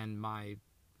and my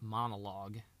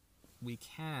monologue, we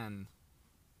can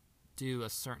do a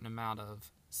certain amount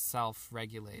of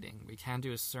self-regulating. We can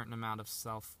do a certain amount of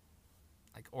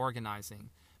like organizing,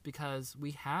 because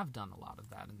we have done a lot of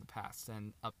that in the past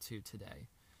and up to today.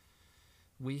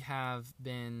 We have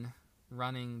been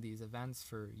running these events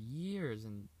for years,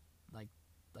 and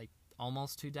like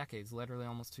almost 2 decades, literally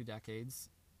almost 2 decades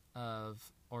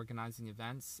of organizing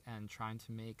events and trying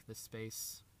to make the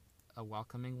space a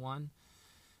welcoming one.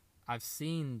 I've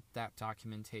seen that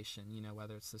documentation,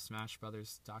 whether it's the Smash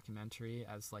Brothers documentary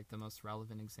as like the most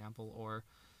relevant example, or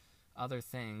other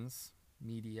things,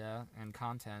 media and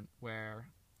content, where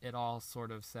it all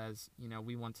sort of says,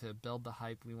 we want to build the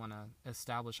hype, we want to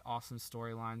establish awesome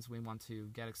storylines, we want to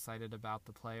get excited about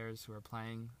the players who are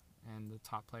playing, and the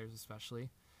top players especially.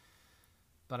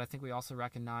 But I think we also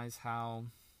recognize how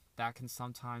that can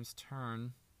sometimes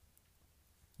turn,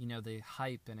 the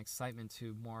hype and excitement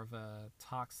to more of a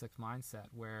toxic mindset,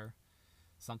 where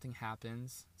something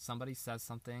happens, somebody says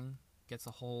something, gets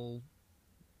a whole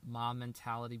mob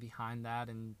mentality behind that,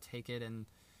 and take it and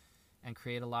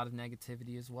create a lot of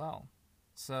negativity as well.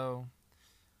 So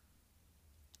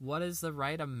what is the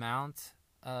right amount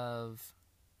of,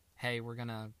 hey, we're going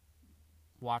to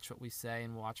watch what we say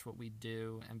and watch what we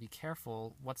do and be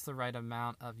careful? What's the right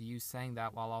amount of you saying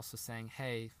that while also saying,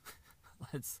 hey,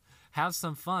 let's have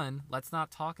some fun. Let's not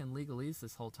talk in legalese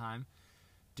this whole time.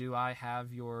 Do I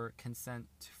have your consent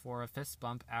for a fist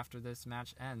bump after this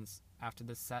match ends, after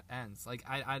this set ends? Like,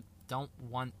 I don't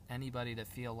want anybody to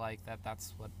feel like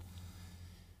that's what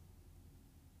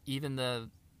even the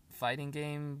fighting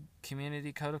game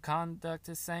community code of conduct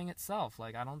is saying itself.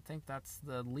 Like, I don't think that's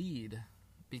the lead,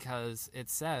 because it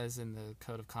says in the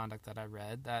code of conduct that I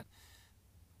read that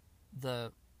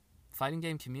the fighting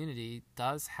game community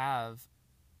does have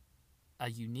a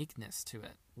uniqueness to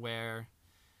it, where,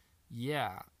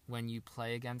 yeah, when you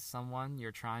play against someone,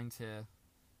 you're trying to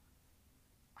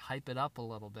hype it up a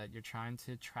little bit. You're trying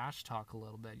to trash talk a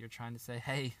little bit. You're trying to say,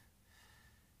 hey,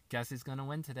 guess who's going to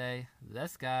win today?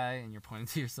 This guy. And you're pointing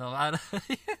to yourself.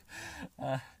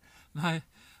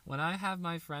 When I have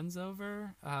my friends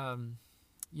over,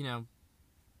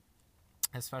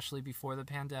 especially before the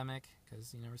pandemic,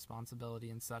 because, responsibility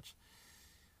and such,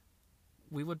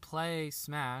 we would play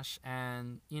Smash,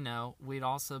 and, we'd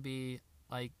also be,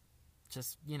 like,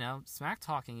 just, smack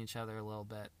talking each other a little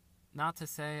bit. Not to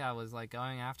say I was, like,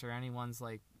 going after anyone's,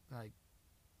 like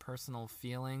personal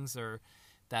feelings, or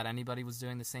that anybody was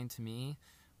doing the same to me.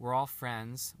 We're all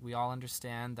friends. We all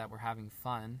understand that we're having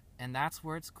fun, and that's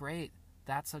where it's great.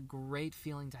 That's a great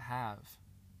feeling to have.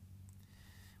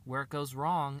 Where it goes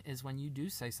wrong is when you do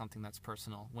say something that's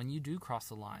personal, when you do cross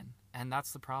the line, and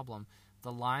that's the problem.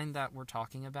 The line that we're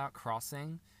talking about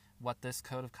crossing, what this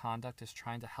code of conduct is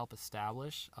trying to help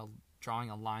establish, drawing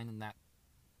a line in that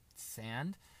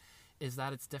sand, is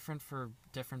that it's different for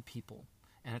different people.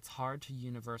 And it's hard to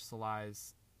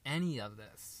universalize any of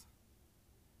this.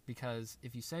 Because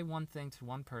if you say one thing to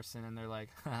one person and they're like,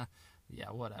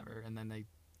 yeah, whatever, and then they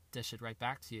dish it right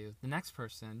back to you, the next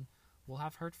person will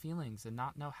have hurt feelings and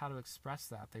not know how to express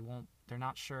that. They're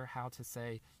not sure how to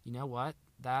say, you know what,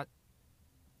 that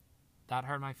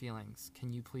hurt my feelings.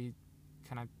 Can you please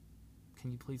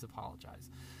apologize?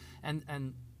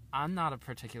 And I'm not a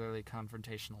particularly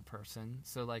confrontational person,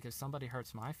 so like if somebody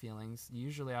hurts my feelings,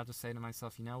 usually I'll just say to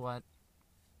myself, you know what,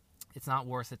 it's not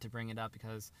worth it to bring it up,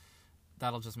 because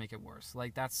that'll just make it worse.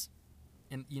 Like, that's,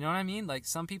 and you know what I mean? Like,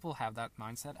 some people have that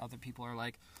mindset. Other people are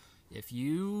like, if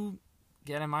you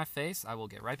get in my face, I will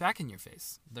get right back in your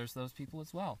face. There's those people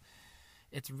as well.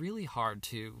 It's really hard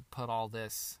to put all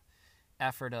this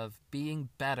effort of being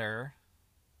better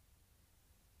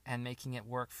and making it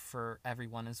work for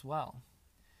everyone as well.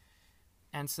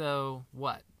 And so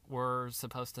what? We're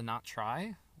supposed to not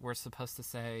try? We're supposed to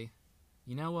say,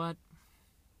 you know what?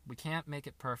 We can't make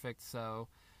it perfect, so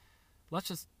let's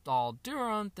just all do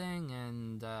our own thing,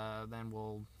 and then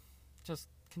we'll just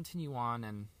continue on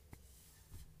and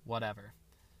whatever.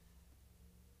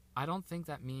 I don't think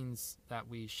that means that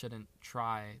we shouldn't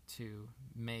try to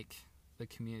make the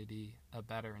community a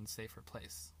better and safer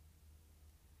place.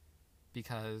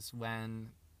 Because when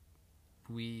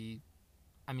we've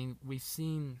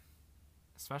seen,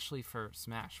 especially for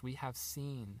Smash, we have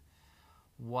seen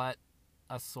what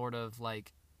a sort of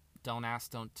like don't ask,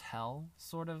 don't tell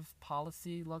sort of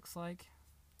policy looks like.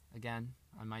 Again,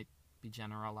 I might be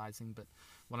generalizing, but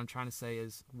what I'm trying to say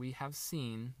is we have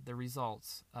seen the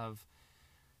results of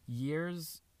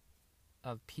years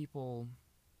of people,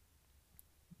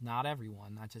 not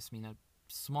everyone, I just mean a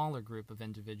smaller group of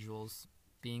individuals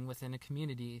being within a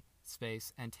community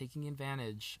space and taking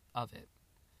advantage of it.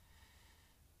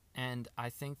 And I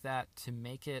think that to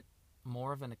make it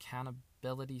more of an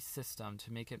accountability system,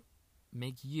 to make it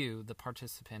make you, the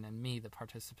participant, and me, the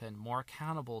participant, more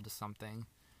accountable to something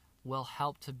will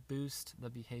help to boost the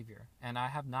behavior. And I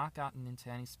have not gotten into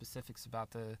any specifics about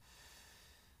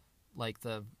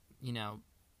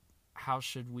how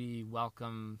should we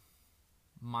welcome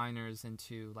minors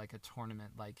into like a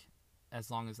tournament, like as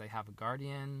long as they have a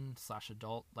guardian /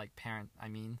 adult, like parent,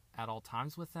 at all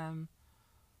times with them.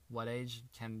 What age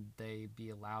can they be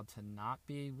allowed to not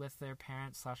be with their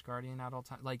parent / guardian at all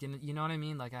times? Like, you know what I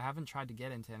mean? Like, I haven't tried to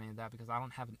get into any of that because I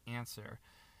don't have an answer.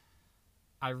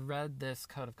 I read this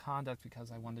code of conduct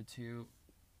because I wanted to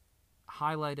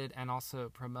highlight it and also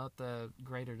promote the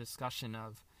greater discussion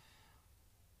of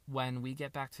when we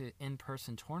get back to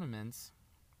in-person tournaments.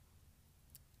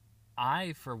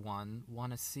 I, for one,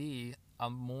 want to see a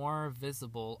more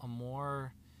visible, a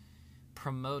more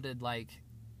promoted, like,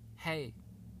 hey,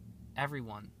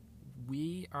 everyone,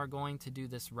 we are going to do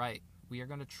this right. We are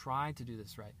going to try to do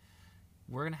this right.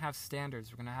 We're going to have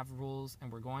standards, we're going to have rules,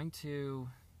 and we're going to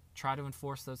try to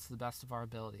enforce those to the best of our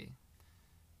ability.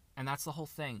 And that's the whole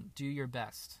thing. Do your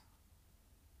best.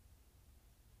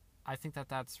 I think that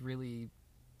that's really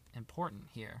important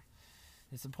here.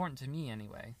 It's important to me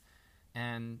anyway.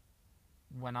 And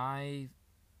when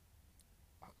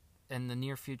in the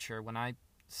near future, when I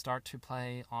start to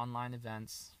play online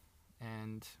events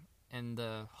and in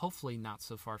the hopefully not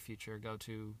so far future go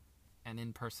to an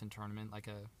in-person tournament, like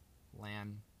a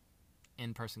LAN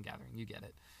in-person gathering, you get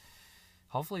it.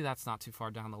 Hopefully that's not too far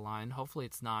down the line. Hopefully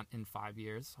it's not in 5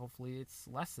 years. Hopefully it's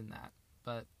less than that.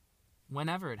 But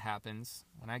whenever it happens,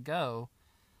 when I go,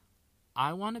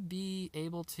 I want to be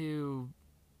able to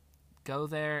go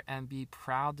there and be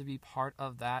proud to be part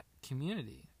of that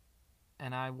community.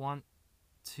 And I want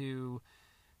to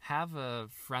have a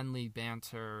friendly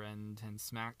banter and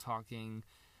smack talking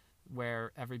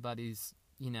where everybody's,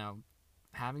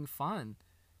 having fun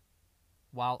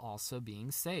while also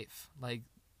being safe. Like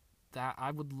that,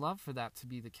 I would love for that to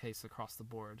be the case across the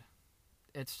board.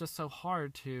 It's just so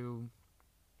hard to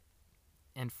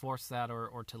enforce that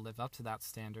or to live up to that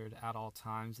standard at all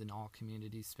times, in all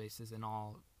community spaces, in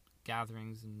all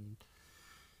gatherings and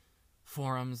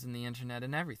forums and the internet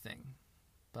and everything.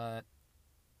 But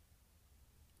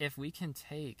if we can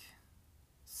take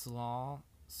small,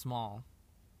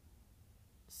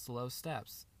 slow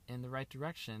steps in the right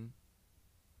direction,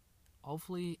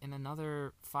 hopefully in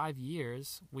another 5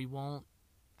 years we won't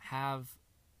have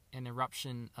an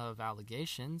eruption of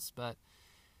allegations, but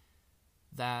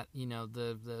that,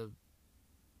 the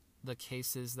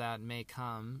cases that may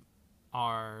come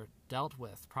are dealt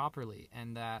with properly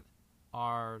and that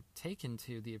are taken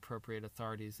to the appropriate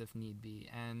authorities if need be,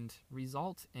 and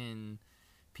result in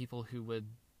people who would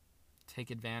take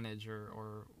advantage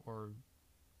or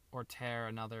tear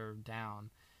another down,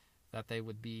 that they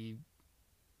would be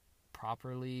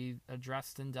properly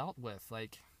addressed and dealt with.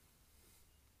 Like,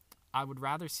 I would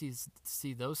rather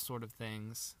see those sort of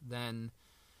things than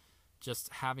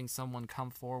just having someone come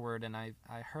forward. And I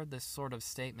heard this sort of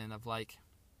statement of like,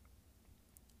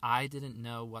 I didn't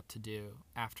know what to do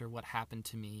after what happened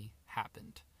to me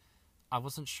happened. I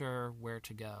wasn't sure where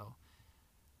to go.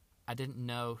 I didn't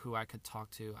know who I could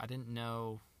talk to. I didn't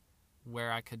know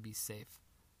where I could be safe.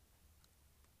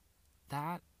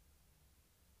 That,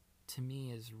 to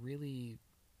me, is really,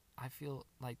 I feel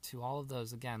like, to all of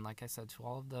those, again, like I said, to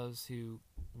all of those who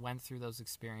went through those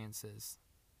experiences,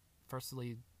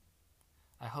 firstly,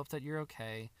 I hope that you're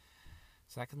okay.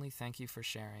 Secondly, thank you for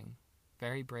sharing.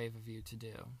 Very brave of you to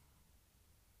do.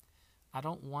 I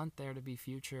don't want there to be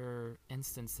future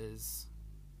instances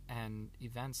and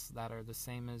events that are the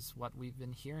same as what we've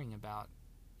been hearing about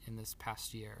in this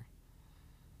past year.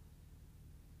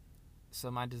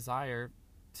 So my desire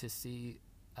to see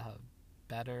a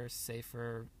better,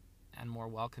 safer, and more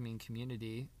welcoming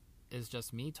community is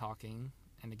just me talking.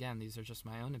 And again, these are just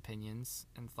my own opinions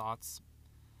and thoughts.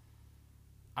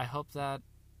 I hope that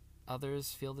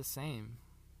others feel the same.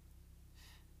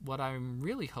 What I'm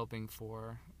really hoping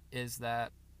for is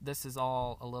that this is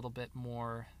all a little bit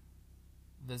more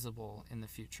visible in the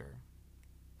future.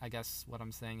 I guess what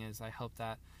I'm saying is I hope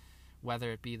that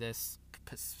whether it be this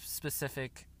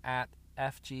specific at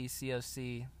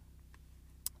FGCOC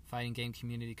Fighting Game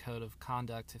Community Code of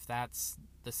Conduct, if that's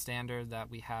the standard that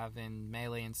we have in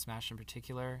Melee and Smash in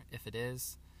particular, if it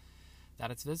is,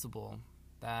 that it's visible,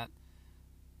 that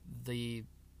the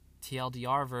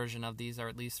TLDR version of these are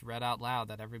at least read out loud,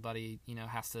 that everybody,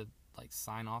 has to like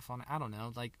sign off on it. I don't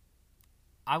know. Like,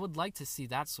 I would like to see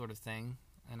that sort of thing,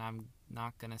 and I'm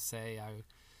not gonna say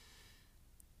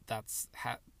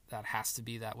that has to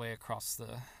be that way across the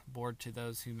board to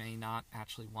those who may not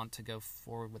actually want to go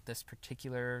forward with this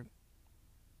particular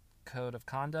code of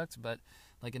conduct, but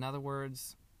like in other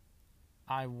words,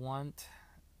 I want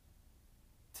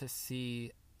to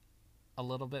see a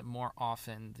little bit more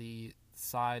often the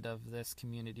side of this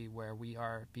community where we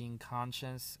are being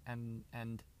conscious and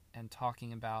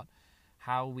talking about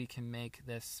how we can make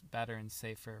this better and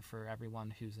safer for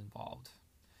everyone who's involved,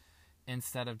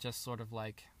 instead of just sort of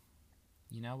like,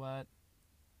 you know what,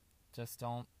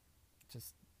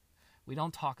 we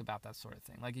don't talk about that sort of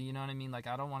thing. Like, you know what I mean? Like,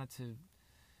 I don't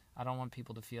want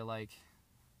people to feel like,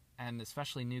 and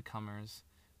especially newcomers,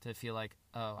 to feel like,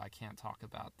 oh, I can't talk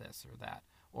about this or that.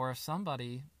 Or if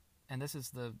somebody, and this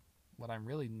is what I'm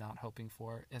really not hoping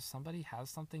for, if somebody has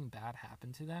something bad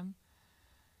happen to them,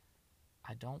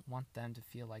 I don't want them to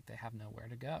feel like they have nowhere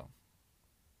to go.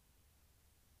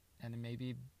 And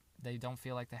maybe they don't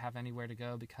feel like they have anywhere to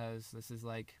go because this is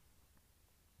like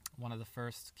one of the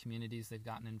first communities they've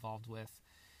gotten involved with,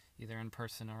 either in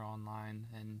person or online,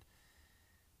 and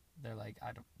they're like,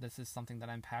 this is something that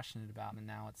I'm passionate about, and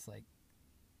now it's like,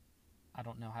 I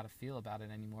don't know how to feel about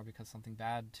it anymore because something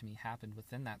bad to me happened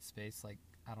within that space. Like,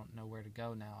 I don't know where to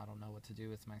go now. I don't know what to do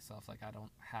with myself. Like,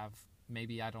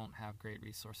 maybe I don't have great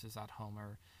resources at home,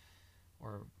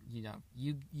 or you know,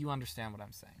 you understand what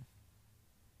I'm saying.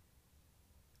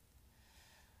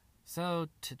 So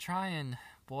to try and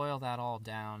boil that all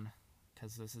down,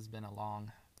 because this has been a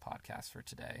long podcast for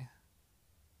today.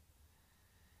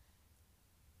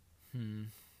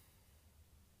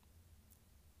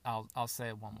 I'll say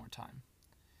it one more time.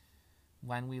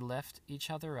 When we lift each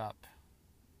other up,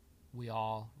 we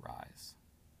all rise.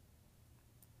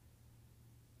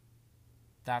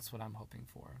 That's what I'm hoping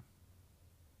for.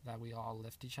 That we all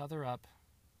lift each other up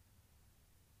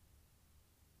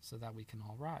so that we can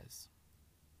all rise.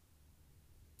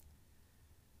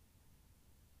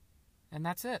 And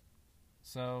that's it.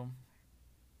 So,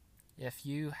 if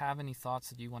you have any thoughts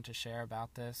that you want to share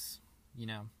about this, you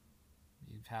know,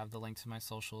 you have the link to my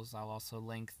socials. I'll also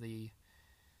link the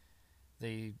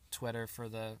Twitter for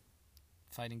the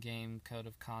Fighting Game Code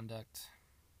of Conduct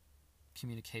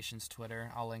Communications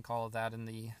Twitter. I'll link all of that in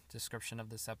the description of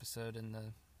this episode in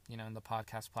the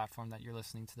podcast platform that you're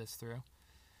listening to this through,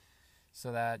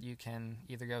 so that you can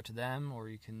either go to them or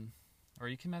you can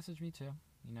message me too.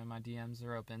 You know, my DMs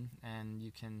are open, and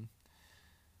you can,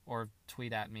 or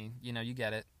tweet at me, you know, you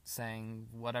get it, saying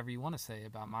whatever you want to say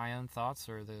about my own thoughts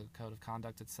or the code of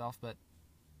conduct itself. But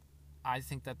I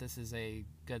think that this is a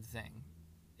good thing.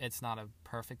 It's not a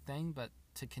perfect thing, but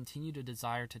to continue to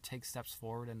desire to take steps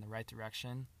forward in the right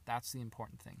direction, that's the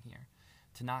important thing here.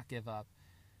 To not give up,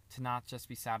 to not just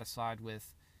be satisfied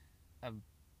with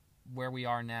where we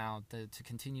are now, to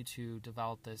continue to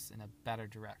develop this in a better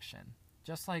direction.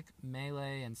 Just like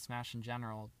Melee and Smash in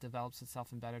general develops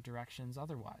itself in better directions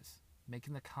otherwise,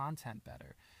 making the content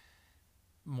better,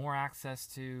 more access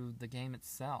to the game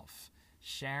itself,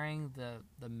 sharing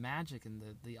the magic and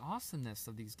the awesomeness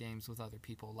of these games with other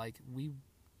people. Like, we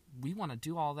want to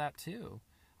do all that too.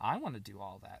 I want to do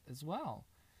all that as well,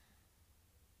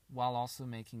 while also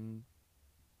making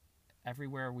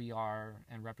everywhere we are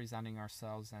and representing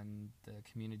ourselves and the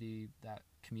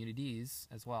communities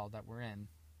as well that we're in,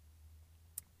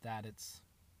 that it's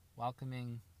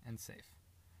welcoming and safe.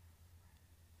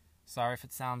 Sorry if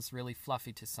it sounds really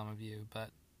fluffy to some of you,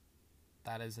 but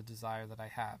that is a desire that I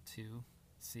have, to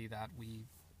see that we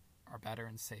are better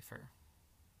and safer.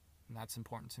 And that's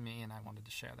important to me, and I wanted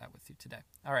to share that with you today.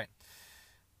 All right,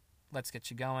 let's get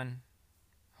you going.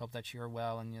 Hope that you're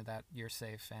well and that you're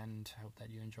safe, and hope that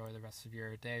you enjoy the rest of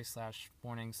your day /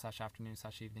 morning / afternoon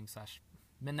 / evening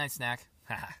 / midnight snack.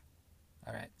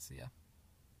 All right, see ya.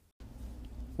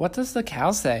 What does the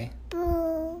cow say?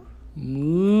 Boo.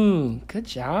 Moo. Good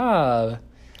job.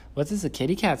 What does the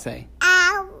kitty cat say?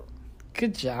 Ow.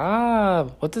 Good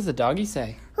job. What does the doggy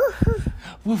say? Woof.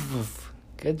 Woof woof.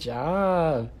 Good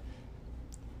job.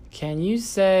 Can you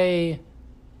say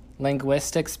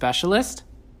linguistic specialist?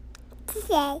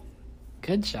 Say.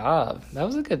 Good job. That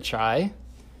was a good try.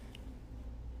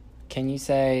 Can you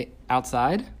say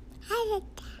outside? I like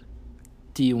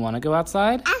Do you want to go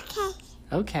outside? that. Okay.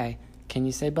 Okay. Can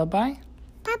you say bye-bye?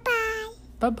 Bye-bye.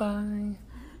 Bye-bye.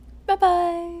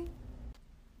 Bye-bye.